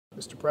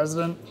Mr.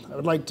 President, I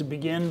would like to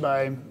begin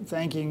by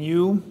thanking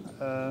you,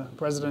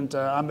 President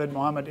Ahmed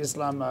Mohamed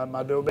Islam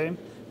Madobe,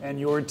 and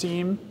your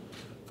team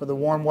for the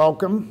warm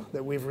welcome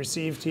that we've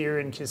received here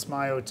in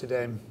Kismayo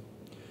today.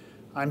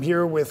 I'm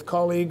here with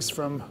colleagues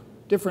from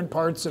different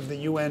parts of the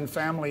UN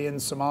family in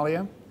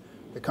Somalia,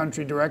 the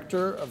country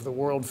director of the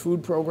World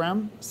Food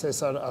Program,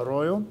 Cesar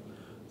Arroyo,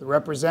 the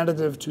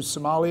representative to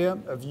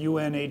Somalia of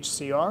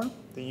UNHCR,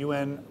 the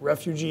UN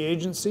Refugee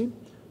Agency,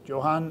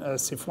 Johan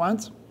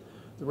Sifwant,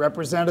 the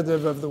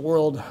representative of the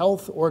World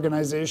Health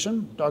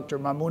Organization, Dr.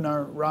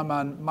 Mamouna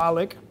Rahman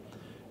Malik,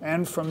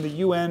 and from the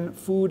UN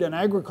Food and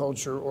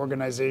Agriculture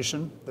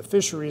Organization, the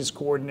Fisheries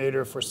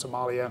Coordinator for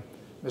Somalia,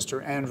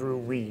 Mr. Andrew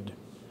Reid.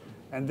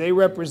 And they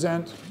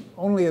represent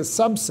only a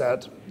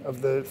subset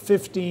of the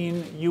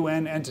 15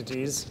 UN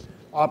entities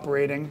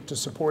operating to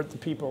support the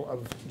people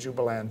of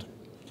Jubbaland.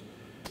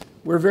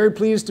 We're very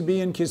pleased to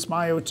be in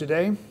Kismayo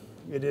today.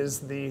 It is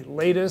the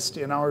latest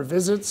in our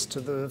visits to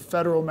the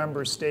federal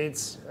member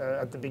states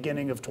at the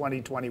beginning of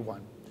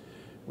 2021.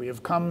 We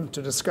have come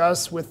to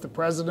discuss with the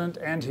President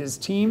and his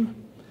team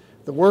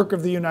the work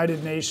of the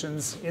United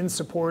Nations in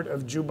support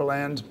of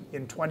Jubbaland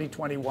in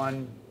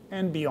 2021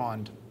 and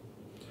beyond.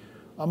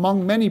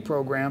 Among many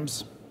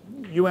programs,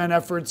 UN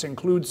efforts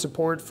include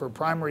support for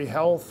primary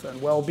health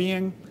and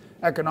well-being,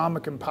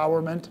 economic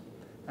empowerment,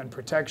 and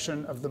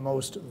protection of the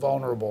most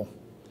vulnerable.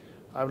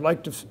 I would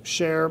like to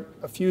share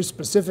a few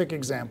specific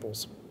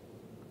examples.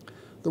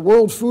 The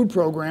World Food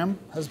Program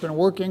has been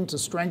working to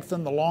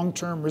strengthen the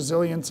long-term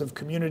resilience of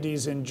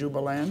communities in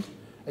Jubbaland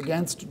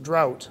against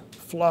drought,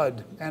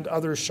 flood, and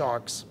other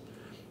shocks.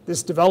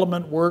 This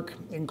development work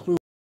includes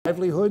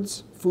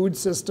livelihoods, food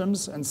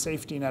systems, and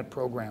safety net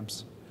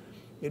programs.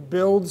 It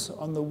builds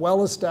on the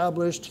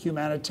well-established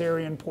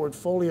humanitarian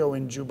portfolio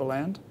in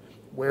Jubbaland,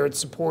 where it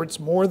supports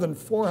more than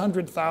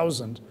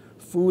 400,000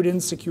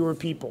 food-insecure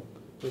people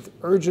with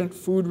urgent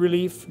food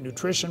relief,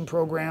 nutrition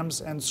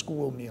programs, and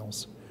school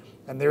meals.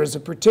 And there is a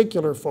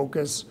particular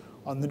focus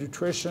on the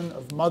nutrition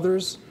of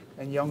mothers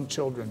and young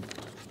children.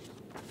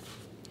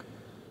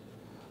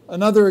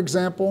 Another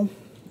example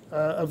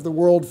of the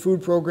World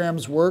Food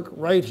Program's work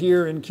right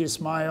here in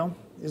Kismayo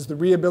is the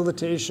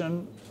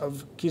rehabilitation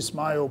of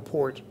Kismayo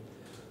Port.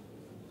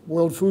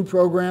 World Food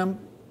Program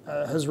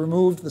has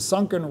removed the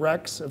sunken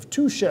wrecks of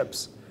 2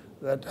 ships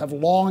that have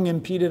long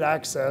impeded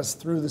access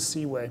through the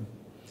seaway.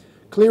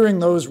 Clearing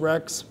those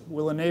wrecks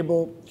will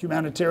enable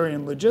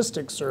humanitarian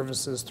logistics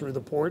services through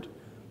the port,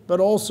 but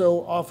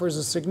also offers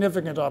a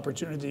significant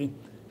opportunity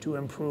to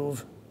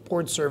improve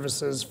port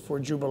services for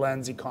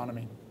Jubbaland's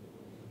economy.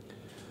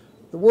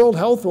 The World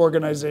Health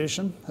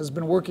Organization has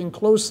been working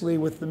closely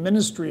with the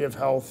Ministry of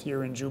Health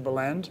here in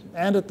Jubbaland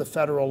and at the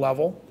federal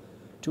level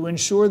to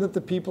ensure that the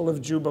people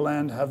of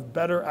Jubbaland have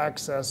better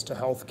access to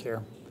health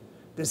care.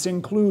 This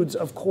includes,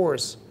 of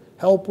course,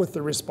 help with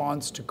the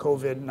response to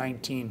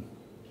COVID-19.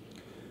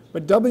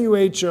 But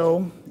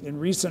WHO, in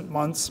recent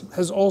months,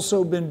 has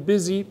also been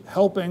busy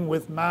helping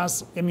with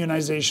mass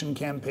immunization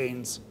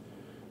campaigns.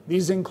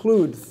 These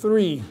include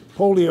 3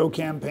 polio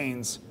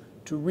campaigns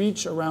to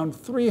reach around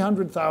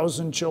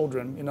 300,000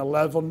 children in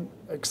 11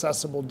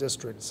 accessible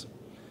districts.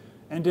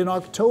 And in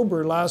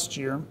October last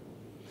year,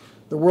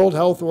 the World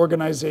Health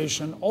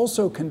Organization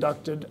also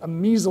conducted a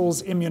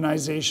measles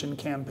immunization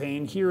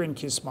campaign here in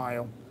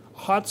Kismayo, a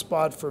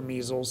hotspot for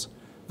measles,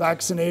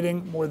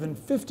 vaccinating more than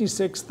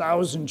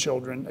 56,000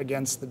 children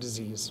against the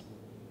disease.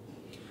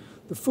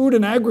 The Food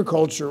and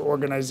Agriculture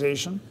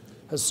Organization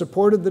has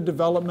supported the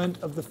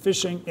development of the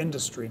fishing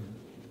industry.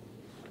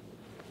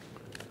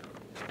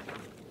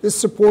 This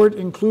support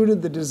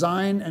included the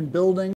design and building